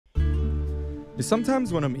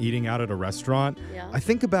Sometimes when I'm eating out at a restaurant, I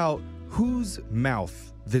think about whose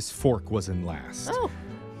mouth this fork was in last. Oh.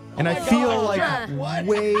 And I feel like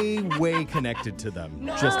way connected to them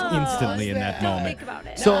just instantly in that moment. Think about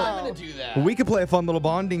it. So I'm going to do that. we could play a fun little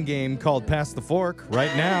bonding game called Pass the Fork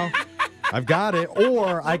right now. I've got it.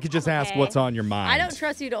 Or I could just ask what's on your mind. I don't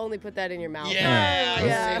trust you to only put that in your mouth. Yeah,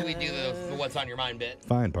 I say we do the what's on your mind bit.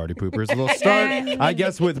 Fine, party poopers. We'll start, I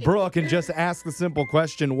guess, with Brooke and just ask the simple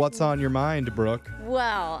question, what's on your mind, Brooke?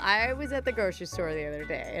 Well, I was at the grocery store the other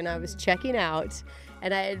day, and I was checking out,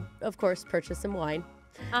 and I had, of course, purchased some wine.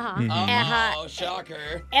 Oh,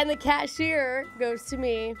 shocker. And the cashier goes to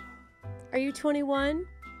me, "Are you 21?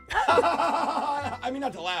 I mean,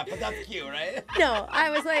 not to laugh, but that's cute, right? No, I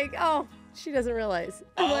was like, oh, she doesn't realize.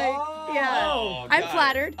 I'm like, yeah. Oh, I'm got it.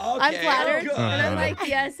 flattered. I'm Okay. flattered. Good. And I'm like,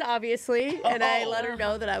 yes, obviously. And I let her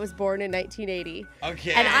know that I was born in 1980.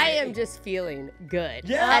 Okay. And I am just feeling good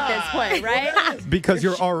Yeah. at this point, right? Because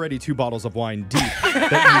you're already 2 bottles of wine deep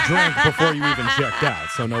that you drank before you even checked out,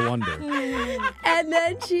 so no wonder. And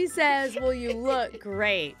then she says, well, you look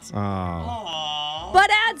great. Oh. Aw. But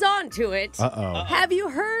adds on to it, Uh-oh. have you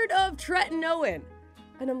heard of Trenton Owen?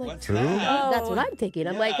 And I'm like, What's Who? that? that's what I'm thinking.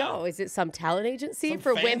 I'm like, Yeah. oh, is it some talent agency Some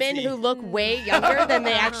for women fancy- who look way younger than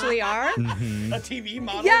they actually are? A TV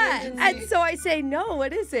model? Yeah. agency? And so I say, no,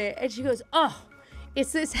 what is it? And she goes, oh,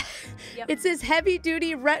 it's this it's this heavy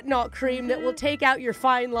duty retinol cream that will take out your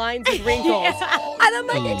fine lines and wrinkles. Oh, And I'm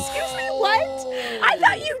like, excuse me, what? I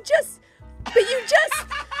thought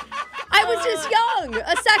I was just young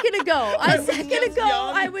a second ago.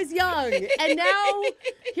 I was young. And now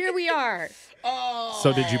here we are. Oh.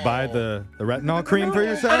 So did you buy the retinol cream for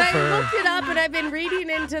yourself? And I or? looked it up and I've been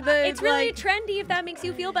reading into the It's really trendy if that makes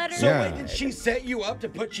you feel better. So Yeah. wait, did she set you up to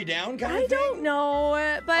put you down kind I of thing? don't know,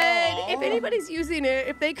 but if Aw. anybody's using it,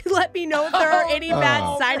 if they could let me know if there are any Oh.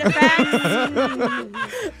 bad side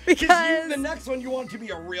effects. Because the next one you want to be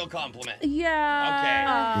a real compliment.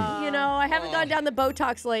 yeah, you know, I haven't gone down the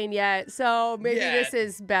Botox lane yet, so maybe Yeah. this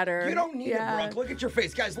is better. You don't need yeah. it, Brooke. Look at your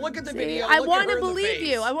face. Guys, look at the video. I Look at want her to in the believe face.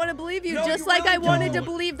 you. I want to believe you, No, just you like I really wanted to don't.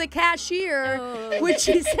 believe the cashier when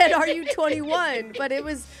she said, "Are you 21?" But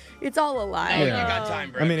it's all a lie. Oh, Yeah. you got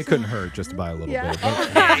time, Brooke. I mean, it couldn't hurt just to buy a little Yeah. bit. but-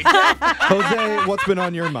 Okay. Jose, what's been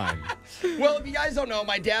on your mind? Well, if you guys don't know,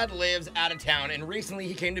 my dad lives out of town, and recently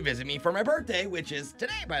he came to visit me for my birthday, which is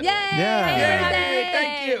today, by the way. Yay! Yeah. Yay,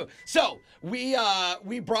 thank you. So we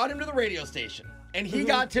brought him to the radio station, and he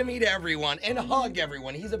got to meet everyone and hug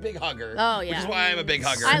everyone. He's a big hugger. Oh, Which yeah. is why I'm a big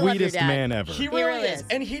hugger. I love your Sweetest dad. man ever. He really is.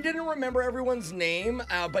 And he didn't remember everyone's name,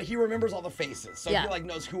 but he remembers all the faces. So Yeah. he like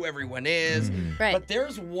knows who everyone is. Right. But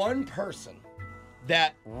there's one person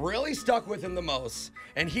that really stuck with him the most,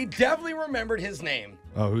 and he definitely remembered his name.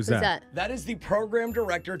 Oh, who's Who's that? that? That is the program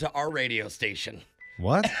director to our radio station.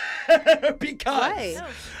 What? Because Why?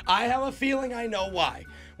 I have a feeling I know why.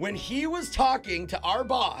 When he was talking to our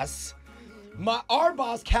boss, our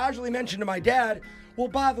boss casually mentioned to my dad, well,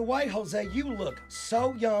 by the way, Jose, you look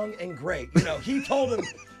so young and great. You know, he told him,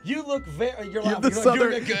 you look very, you're You have, laughing, the you're southern,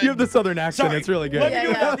 doing it good. you have the southern accent. Sorry. It's really good. Let me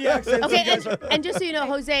do Yeah. the accent. Okay, so you guys- and just so you know,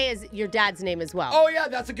 Jose is your dad's name as well. Oh, yeah,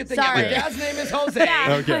 that's a good thing. Sorry. Yeah, my dad's name is Jose, Okay.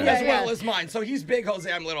 as Yeah, well yeah. as mine. So he's Big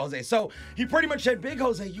Jose, I'm Little Jose. So he pretty much said, Big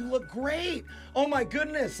Jose, you look great. Oh, my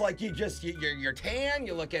goodness. Like, you're tan,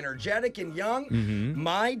 you look energetic and young.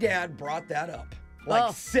 My dad brought that up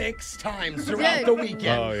like 6 times throughout Did. the weekend.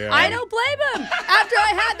 Oh, yeah. I don't blame him. After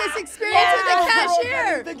I had this experience with the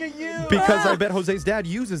cashier. Think of you. Because I bet Jose's dad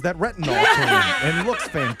uses that retinol cream and looks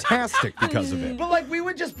fantastic because of it. But like we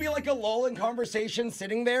would just be like a lull in conversation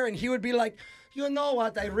sitting there, and he would be like, you know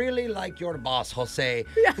what? I really like your boss, Jose.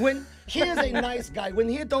 When he is a nice guy. When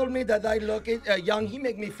he told me that I look young, he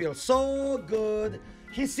made me feel so good.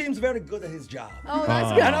 He seems very good at his job. Oh,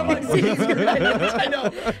 that's good. And I'm like, he's great. I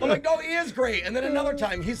know. I'm like, no, he is great. And then another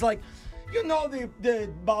time, he's like, you know the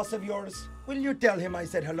boss of yours? Will you tell him I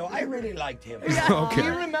said hello? I really liked him. Okay. Do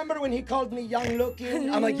you remember when he called me young looking?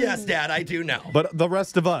 I'm like, yes, Dad, I do now. But the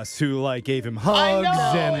rest of us who like gave him hugs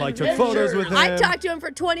know, and like took and photos with pictures. him. I talked to him for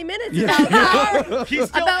 20 minutes about cars. He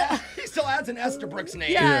still, About- he still adds an S to Brooke's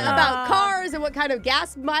name. Yeah, about cars and what kind of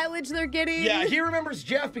gas mileage they're getting. Yeah, he remembers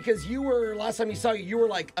Jeff because you were, last time he saw you, you were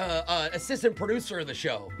like assistant producer of the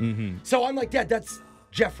show. So I'm like, Dad, that's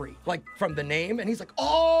Jeffrey, like from the name. And he's like,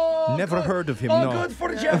 oh. Never good. heard of him, Oh, no. good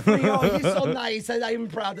for Jeffrey. Oh, he's so nice. I'm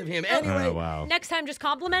proud of him. Anyway. Oh, wow. Next time, just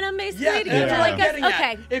compliment him, basically. Yeah, to that's get what to I'm like getting us.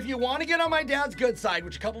 at. Okay. If you want to get on my dad's good side,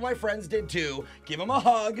 which a couple of my friends did too, give him a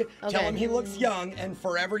hug, tell him he looks young, and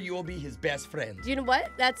forever you will be his best friend. Do you know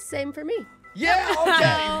what? That's the same for me.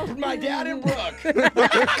 Yeah, okay. My dad and Brooke.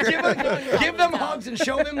 give them hugs and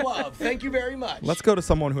show them love. Thank you very much. Let's go to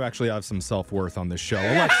someone who actually has some self-worth on this show.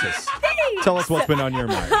 Alexis, tell us what's been on your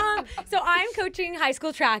mind. So I'm coaching high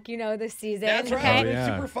school track, this season. That's right. Okay? Oh,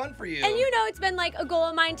 yeah. Super fun for you. And it's been like a goal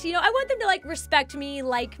of mine to, I want them to like respect me,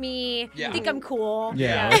 like me, think I'm cool.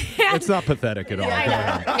 Yeah, it's not pathetic at all. I know.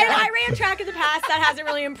 And I ran track in the past. That hasn't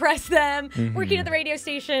really impressed them. Working at the radio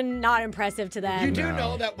station, not impressive to them. You do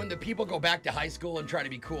know that when the people go back to high school and try to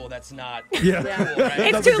be cool, that's not Yeah. cool, right?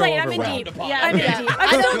 It's doesn't too go late. over I'm in well. deep. Yeah. I'm in Yeah.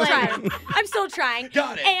 deep. I'm still trying.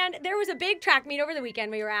 Got it. And there was a big track meet over the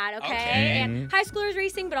weekend we were at, okay? And high schoolers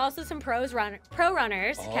racing, but also some pro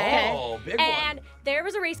runners, okay? Oh, big and one. there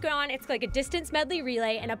was a race going on. It's like a distance medley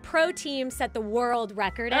relay, and a pro team set the world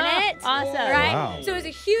record in it. Awesome. Right? Wow. So it was a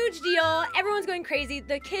huge deal. Everyone's going crazy.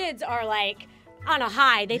 The kids are like on a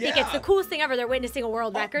high. They think it's the coolest thing ever. They're witnessing a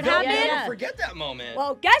world record They'll happen. never forget that moment.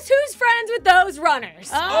 Well, guess who's friends with those runners?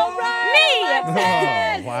 All right.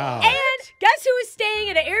 Me! Oh, wow. And guess who was staying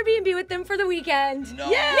at an Airbnb with them for the weekend? No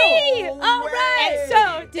Me! All way. right.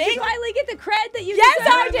 So Did you finally get the cred that you yes,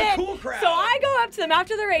 deserve? I the did. cool crowd. So I go up to them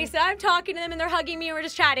after the race, and I'm talking to them, and they're hugging me, and we're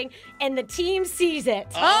just chatting, and the team sees it.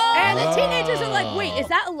 And the teenagers are like, wait, is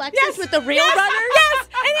that Alexis with the real yes, runners? Yes,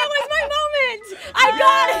 and that was my moment. I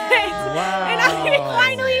got it. Wow. And I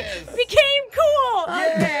finally became cool.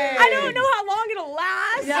 Yay. I don't know how long it'll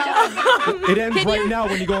last. It ends right now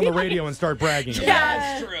when you go on the radio and start bragging. Yeah,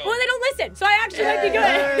 that's true. Well, they don't listen, so I actually might be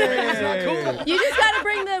good. It's not cool. You just got to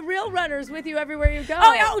bring the real runners with you everywhere you go.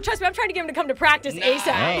 Oh, yeah, trust me, I'm trying to get them to come to practice Nice.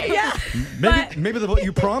 ASAP. Yeah. Maybe they'll let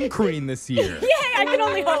you prom queen this year. Yay, I can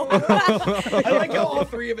only hope. I like how all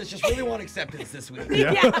three of us just really want acceptance this week.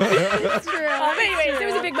 Yeah. That's true. But anyways, it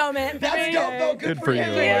was a big moment. That's dope, though. Good for you.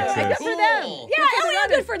 Alexis. Good for them. Cool. Yeah, oh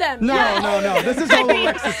yeah, good for them. No. This is all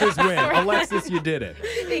Alexis's win. Alexis, you did it.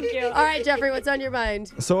 Thank you. All right, Jeffrey, what's on your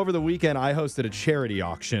mind? So over the weekend, I hosted a charity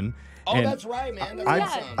auction. Oh, and that's right, man. That's I've,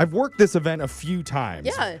 awesome. I've worked this event a few times.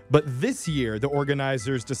 Yeah. But this year, the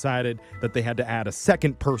organizers decided that they had to add a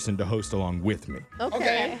second person to host along with me.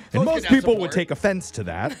 Okay. And Folks most can have people would support. take offense to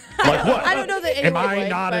that. Like, what? I don't know that Am anyone I would,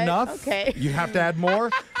 not but enough? okay. You have to add more?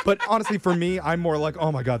 But honestly, for me, I'm more like,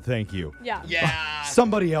 oh my God, thank you. Yeah. Yeah.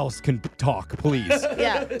 Somebody else can talk, please.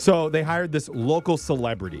 Yeah. So they hired this local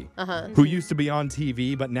celebrity who used to be on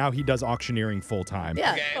TV, but now he does auctioneering full time.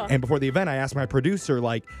 Yeah. Okay. And before the event, I asked my producer,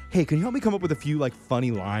 like, hey, can you help me come up with a few, like,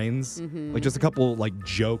 funny lines? Like, just a couple, like,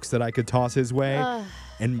 jokes that I could toss his way.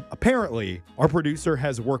 And apparently, our producer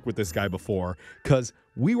has worked with this guy before because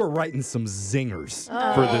we were writing some zingers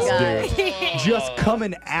for this God. dude. Just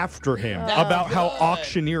coming after him about how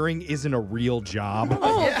auctioneering isn't a real job.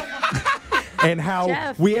 And how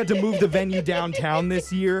Jeff. we had to move the venue downtown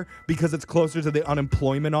this year because it's closer to the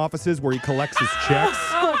unemployment offices where he collects his checks.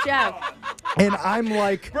 Oh, Jeff. And I'm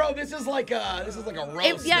like, Bro, this is like a roast.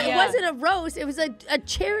 It wasn't a roast. It was a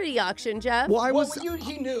charity auction, Jeff. well,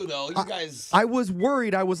 He knew though. You guys. I was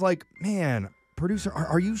worried. I was like, man, producer,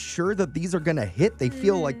 are you sure that these are gonna hit? They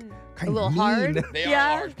feel like kind A little of mean. hard? They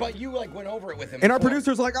are large, but you like went over it with him. And our before.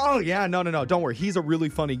 producer's like, oh, yeah, no, don't worry. He's a really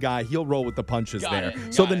funny guy. He'll roll with the punches Got there.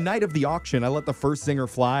 it, So got the it. night of the auction, I let the first singer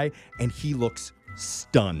fly, and he looks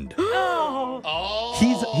stunned. Oh.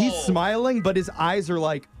 He's smiling, but his eyes are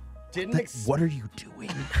like, what are you doing?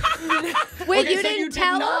 Wait, Okay, you so didn't did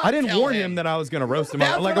tell not him? I didn't tell warn him that I was going to roast him.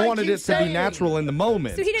 That's Like, what I I wanted keep it to be saying. natural in the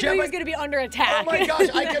moment. So he didn't know he was Jeff, going to be under attack. Oh my gosh,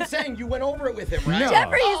 I kept saying you went over it with him, right? No.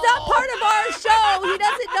 Jeffrey, he's not part of our show. He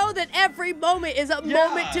doesn't know that every moment is a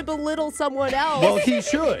moment to belittle someone else. Well, he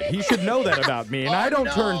should. He should know that about me. And I don't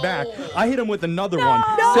turn back. I hit him with another one,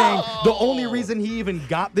 No. saying the only reason he even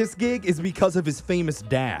got this gig is because of his famous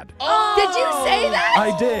dad. Did you say that?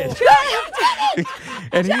 I did. You did it.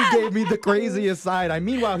 And he gave me the craziest side.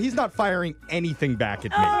 Meanwhile, he's not firing anything back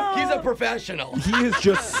at me. He's a professional. He is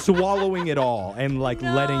just swallowing it all and like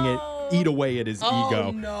letting it eat away at his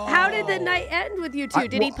ego. No. How did the night end with you two?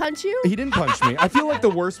 Did he well, punch you? He didn't punch me. I feel like the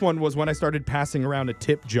worst one was when I started passing around a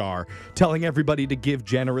tip jar, telling everybody to give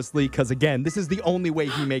generously, because again, this is the only way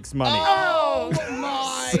he makes money. Oh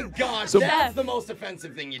my gosh, So- that's the most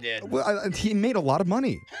offensive thing you did. Well, he made a lot of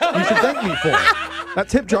money. You should thank me for it. That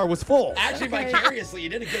tip jar was full. Actually, vicariously, you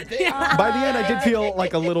did a good thing. By the end, I did feel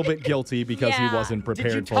like a little bit guilty because he Yeah. wasn't Did you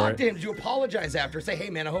prepared for talk it. to him? Did you apologize after? Say, hey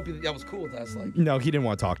man, I hope that was cool with us. Like, No, he didn't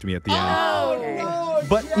want to talk to me at the end. no,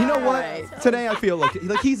 But you know what? Today I feel like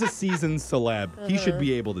he's a seasoned celeb. He should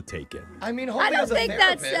be able to take it. I mean, I hopefully don't as a think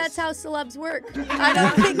therapist. that's how celebs work. I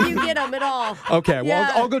don't think you get them at all. Okay, well,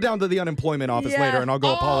 Yeah. I'll go down to the unemployment office Yeah. later and I'll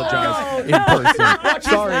go Oh, apologize no. in person. Watch,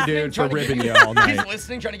 he's Sorry, listening, dude, for trying to ribbing give you all He's night.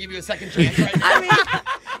 listening, trying to give you a second chance right now. I mean,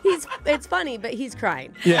 he it's funny, but he's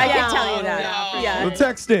crying. Yeah. I can tell you Oh, that. no. Yeah. Well,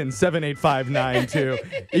 text in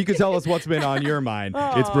 78592. You can tell us what's been on your mind.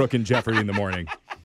 It's Brooke and Jeffrey in the morning.